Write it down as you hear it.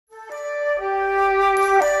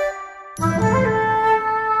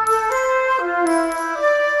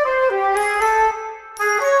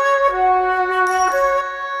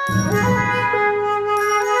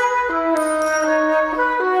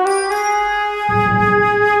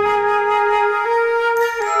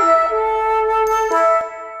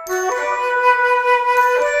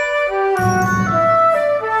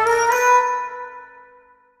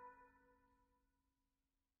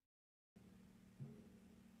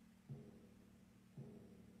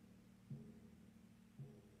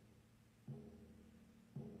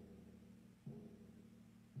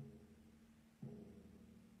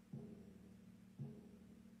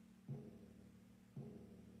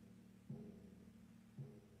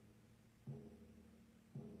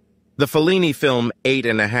The Fellini film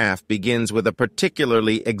 8½ begins with a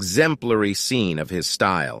particularly exemplary scene of his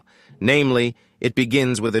style. Namely, it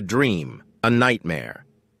begins with a dream, a nightmare.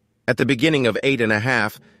 At the beginning of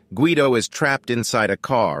 8½, Guido is trapped inside a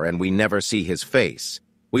car and we never see his face.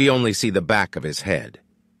 We only see the back of his head.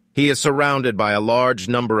 He is surrounded by a large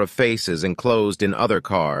number of faces enclosed in other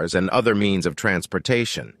cars and other means of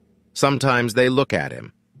transportation. Sometimes they look at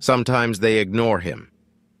him. Sometimes they ignore him.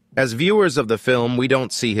 As viewers of the film, we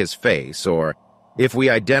don't see his face, or, if we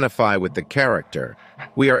identify with the character,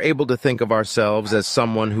 we are able to think of ourselves as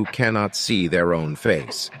someone who cannot see their own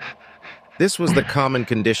face. This was the common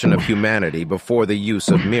condition of humanity before the use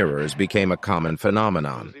of mirrors became a common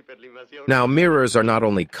phenomenon. Now, mirrors are not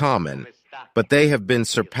only common, but they have been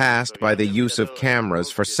surpassed by the use of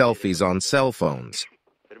cameras for selfies on cell phones.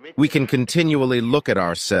 We can continually look at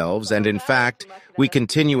ourselves, and in fact, we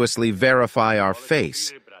continuously verify our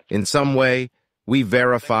face. In some way, we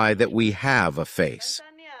verify that we have a face.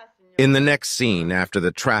 In the next scene, after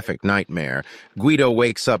the traffic nightmare, Guido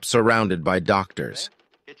wakes up surrounded by doctors.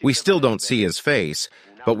 We still don't see his face,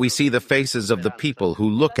 but we see the faces of the people who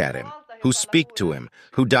look at him, who speak to him,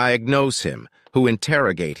 who diagnose him, who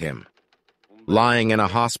interrogate him. Lying in a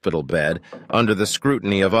hospital bed, under the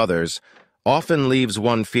scrutiny of others, often leaves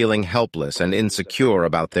one feeling helpless and insecure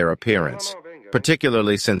about their appearance,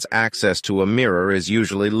 particularly since access to a mirror is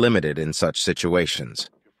usually limited in such situations.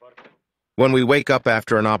 When we wake up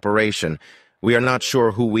after an operation, we are not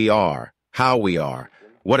sure who we are, how we are,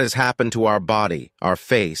 what has happened to our body, our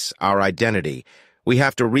face, our identity. We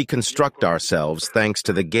have to reconstruct ourselves thanks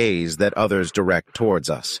to the gaze that others direct towards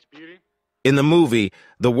us. In the movie,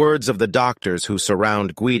 the words of the doctors who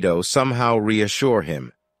surround Guido somehow reassure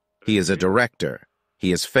him. He is a director.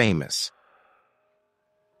 He is famous.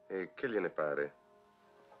 Che gliene pare?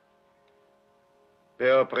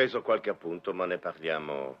 Le ho preso qualche appunto, ma ne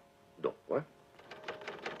parliamo dopo, eh?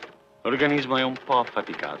 L'organismo è un po'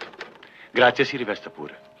 affaticato. Grazie, si rivesta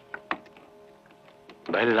pure.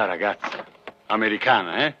 Bella ragazza.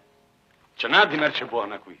 Americana, eh? Ce n'ha di merce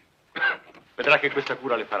buona qui. Vedrà che questa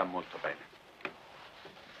cura le farà molto bene.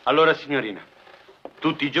 Allora, signorina,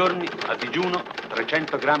 tutti i giorni, a digiuno,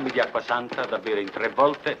 300 grammi di acqua santa da bere in 3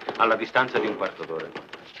 volte alla distanza di un quarto d'ora.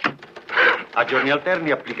 A giorni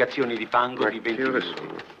alterni, applicazioni di fango di 20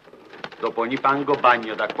 minuti. Dopo ogni fango,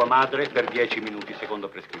 bagno d'acqua madre per 10 minuti, secondo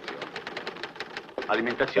prescrizione.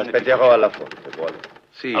 Alimentazione... Aspetterò alla fonte, vuole?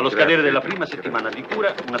 Sì, allo scadere della prima settimana di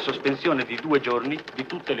cura, una sospensione di 2 giorni di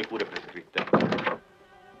tutte le cure prescritte.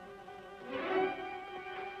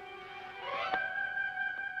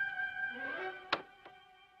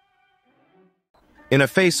 In a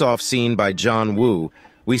face-off scene by John Woo,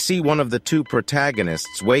 we see one of the 2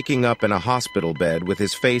 protagonists waking up in a hospital bed with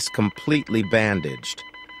his face completely bandaged.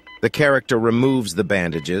 The character removes the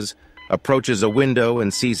bandages, approaches a window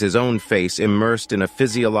and sees his own face immersed in a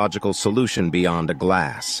physiological solution beyond a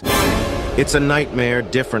glass. It's a nightmare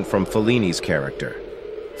different from Fellini's character.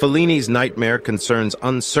 Fellini's nightmare concerns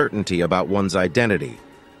uncertainty about one's identity,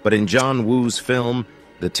 but in John Woo's film,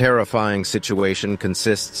 the terrifying situation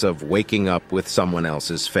consists of waking up with someone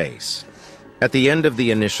else's face. At the end of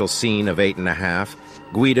the initial scene of 8½,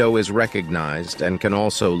 Guido is recognized and can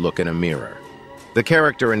also look in a mirror. The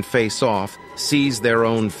character in Face Off sees their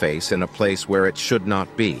own face in a place where it should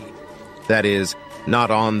not be. That is,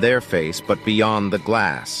 not on their face, but beyond the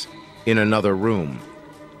glass, in another room.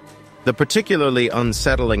 The particularly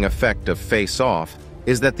unsettling effect of Face Off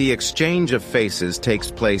is that the exchange of faces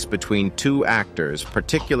takes place between 2 actors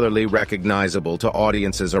particularly recognizable to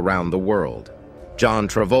audiences around the world, John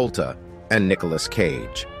Travolta and Nicolas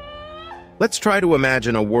Cage. Let's try to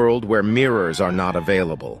imagine a world where mirrors are not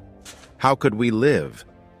available. How could we live?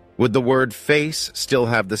 Would the word face still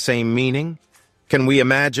have the same meaning? Can we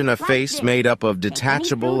imagine a face made up of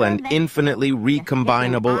detachable and infinitely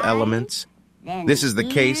recombinable elements? This is the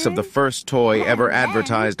case of the first toy ever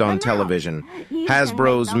advertised on television,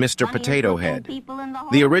 Hasbro's Mr. Potato Head.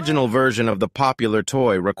 The original version of the popular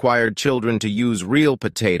toy required children to use real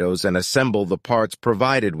potatoes and assemble the parts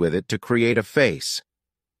provided with it to create a face.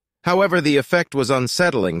 However, the effect was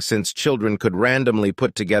unsettling since children could randomly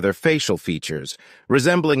put together facial features,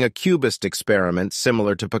 resembling a cubist experiment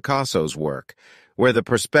similar to Picasso's work, where the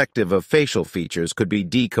perspective of facial features could be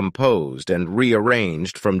decomposed and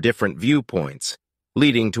rearranged from different viewpoints,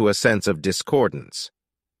 leading to a sense of discordance.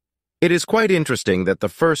 It is quite interesting that the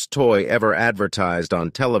first toy ever advertised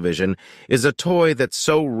on television is a toy that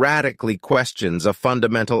so radically questions a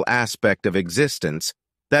fundamental aspect of existence,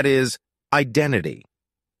 that is, identity.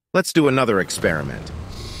 Let's do another experiment.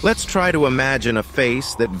 Let's try to imagine a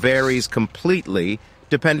face that varies completely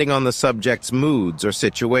depending on the subject's moods or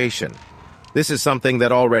situation. This is something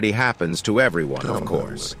that already happens to everyone, of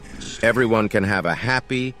course. Everyone can have a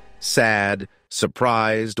happy, sad,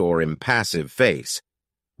 surprised, or impassive face.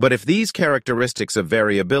 But if these characteristics of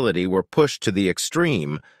variability were pushed to the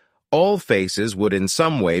extreme, all faces would in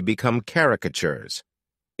some way become caricatures.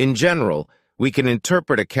 In general, we can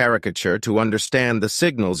interpret a caricature to understand the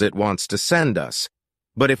signals it wants to send us.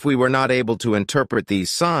 But if we were not able to interpret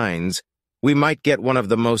these signs, we might get one of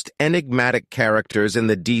the most enigmatic characters in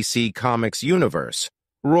the DC Comics universe,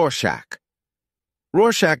 Rorschach.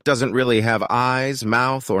 Rorschach doesn't really have eyes,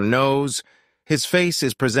 mouth, or nose. His face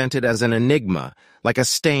is presented as an enigma, like a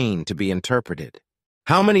stain to be interpreted.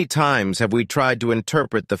 How many times have we tried to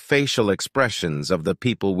interpret the facial expressions of the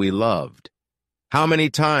people we loved? How many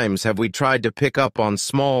times have we tried to pick up on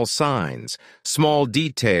small signs, small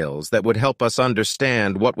details that would help us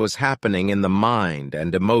understand what was happening in the mind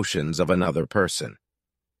and emotions of another person?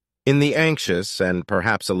 In the anxious and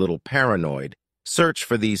perhaps a little paranoid search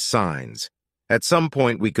for these signs, at some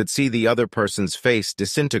point we could see the other person's face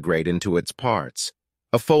disintegrate into its parts,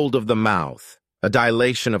 a fold of the mouth, a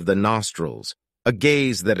dilation of the nostrils, a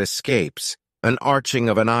gaze that escapes, an arching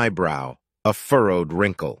of an eyebrow, a furrowed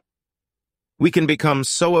wrinkle. We can become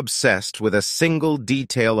so obsessed with a single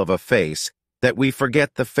detail of a face that we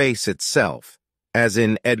forget the face itself, as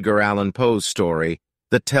in Edgar Allan Poe's story,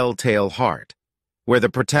 The Telltale Heart, where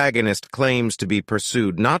the protagonist claims to be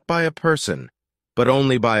pursued not by a person, but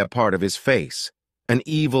only by a part of his face, an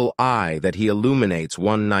evil eye that he illuminates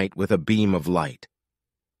one night with a beam of light.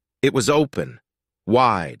 It was open,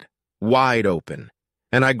 wide open,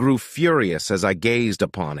 and I grew furious as I gazed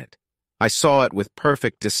upon it. I saw it with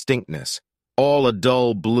perfect distinctness, all a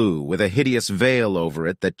dull blue with a hideous veil over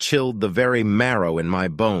it that chilled the very marrow in my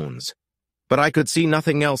bones. But I could see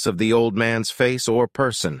nothing else of the old man's face or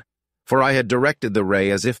person, for I had directed the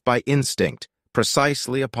ray as if by instinct,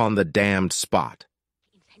 precisely upon the damned spot.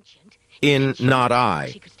 In Not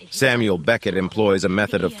I, Samuel Beckett employs a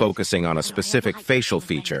method of focusing on a specific facial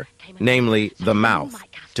feature, namely the mouth,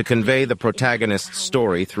 to convey the protagonist's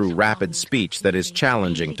story through rapid speech that is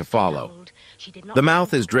challenging to follow. The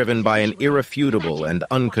mouth is driven by an irrefutable and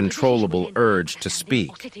uncontrollable urge to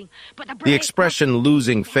speak. The expression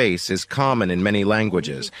losing face is common in many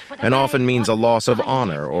languages and often means a loss of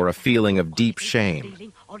honor or a feeling of deep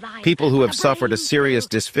shame. People who have suffered a serious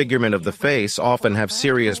disfigurement of the face often have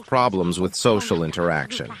serious problems with social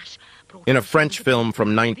interaction. In a French film from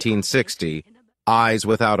 1960, Eyes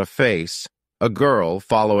Without a Face, a girl,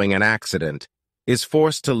 following an accident, is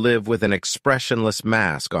forced to live with an expressionless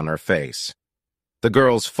mask on her face. The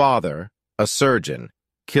girl's father, a surgeon,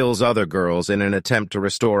 kills other girls in an attempt to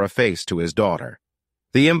restore a face to his daughter.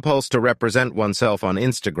 The impulse to represent oneself on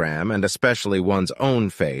Instagram, and especially one's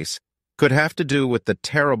own face, could have to do with the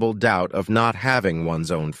terrible doubt of not having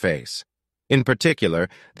one's own face. In particular,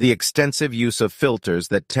 the extensive use of filters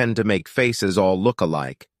that tend to make faces all look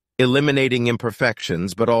alike, eliminating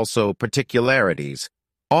imperfections but also particularities,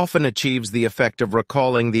 often achieves the effect of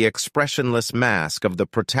recalling the expressionless mask of the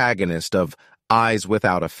protagonist of Eyes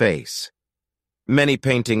Without a Face. Many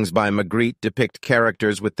paintings by Magritte depict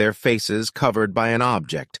characters with their faces covered by an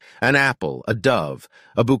object, an apple, a dove,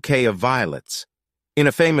 a bouquet of violets. In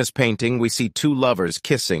a famous painting, we see two lovers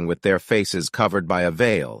kissing with their faces covered by a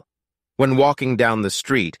veil. When walking down the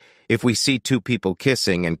street, if we see two people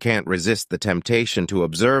kissing and can't resist the temptation to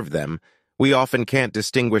observe them, we often can't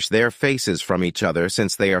distinguish their faces from each other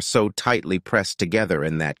since they are so tightly pressed together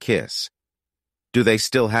in that kiss. Do they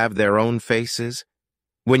still have their own faces?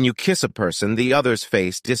 When you kiss a person, the other's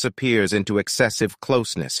face disappears into excessive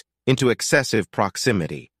closeness, into excessive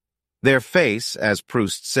proximity. Their face, as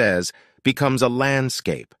Proust says, becomes a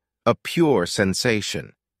landscape, a pure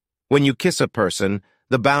sensation. When you kiss a person,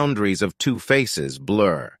 the boundaries of two faces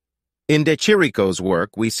blur. In De Chirico's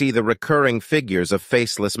work, we see the recurring figures of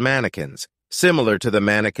faceless mannequins, similar to the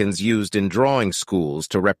mannequins used in drawing schools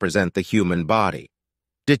to represent the human body.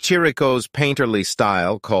 De Chirico's painterly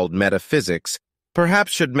style, called metaphysics,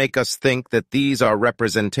 perhaps should make us think that these are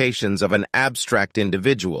representations of an abstract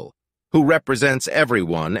individual, who represents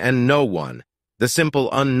everyone and no one, the simple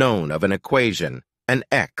unknown of an equation, an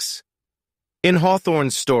X. In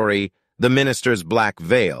Hawthorne's story, The Minister's Black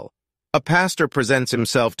Veil, a pastor presents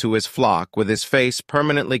himself to his flock with his face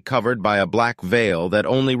permanently covered by a black veil that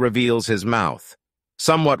only reveals his mouth,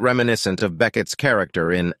 somewhat reminiscent of Beckett's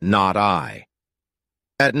character in Not I.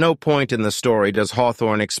 At no point in the story does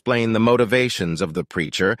Hawthorne explain the motivations of the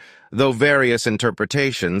preacher, though various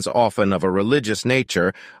interpretations, often of a religious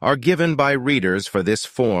nature, are given by readers for this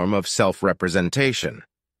form of self-representation.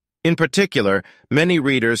 In particular, many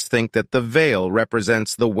readers think that the veil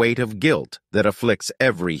represents the weight of guilt that afflicts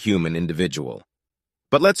every human individual.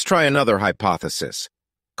 But let's try another hypothesis.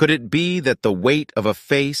 Could it be that the weight of a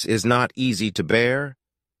face is not easy to bear?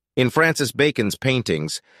 In Francis Bacon's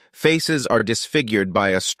paintings, faces are disfigured by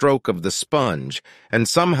a stroke of the sponge and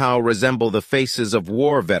somehow resemble the faces of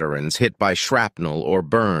war veterans hit by shrapnel or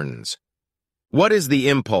burns. What is the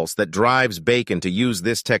impulse that drives Bacon to use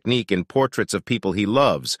this technique in portraits of people he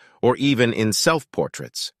loves, or even in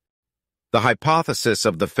self-portraits? The hypothesis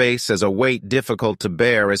of the face as a weight difficult to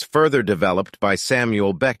bear is further developed by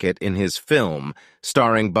Samuel Beckett in his film,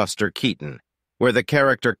 starring Buster Keaton, where the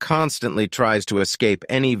character constantly tries to escape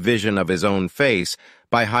any vision of his own face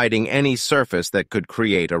by hiding any surface that could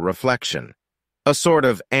create a reflection. A sort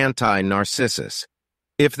of anti-Narcissus.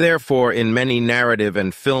 If therefore in many narrative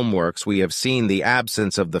and film works we have seen the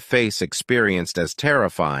absence of the face experienced as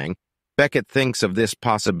terrifying, Beckett thinks of this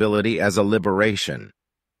possibility as a liberation.